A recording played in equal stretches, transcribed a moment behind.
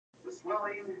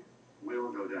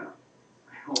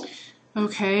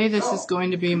Okay, this is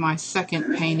going to be my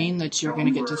second painting that you're going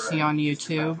to get to see on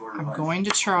YouTube. I'm going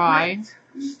to try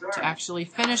to actually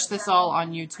finish this all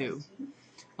on YouTube.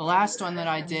 The last one that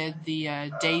I did,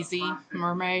 the Daisy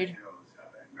mermaid,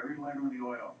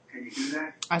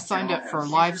 I signed up for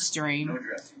live stream,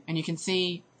 and you can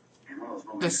see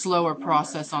the slower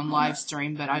process on live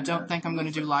stream, but I don't think I'm going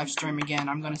to do live stream again.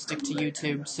 I'm going to stick to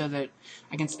YouTube so that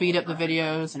I can speed up the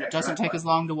videos and it doesn't take as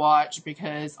long to watch,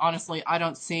 because honestly I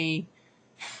don't see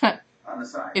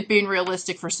it being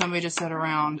realistic for somebody to sit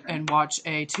around and watch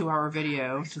a 2-hour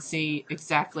video to see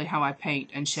exactly how I paint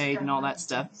and shade and all that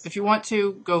stuff. If you want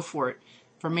to, go for it.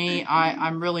 For me,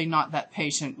 I'm really not that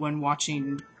patient when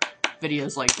watching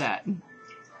videos like that.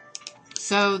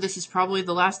 So this is probably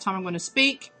the last time I'm going to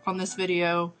speak on this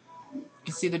video. You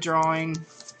can see the drawing.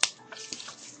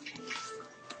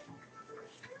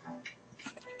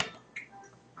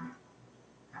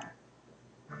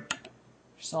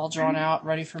 It's all drawn out,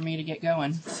 ready for me to get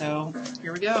going. So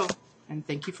here we go, and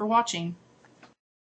thank you for watching.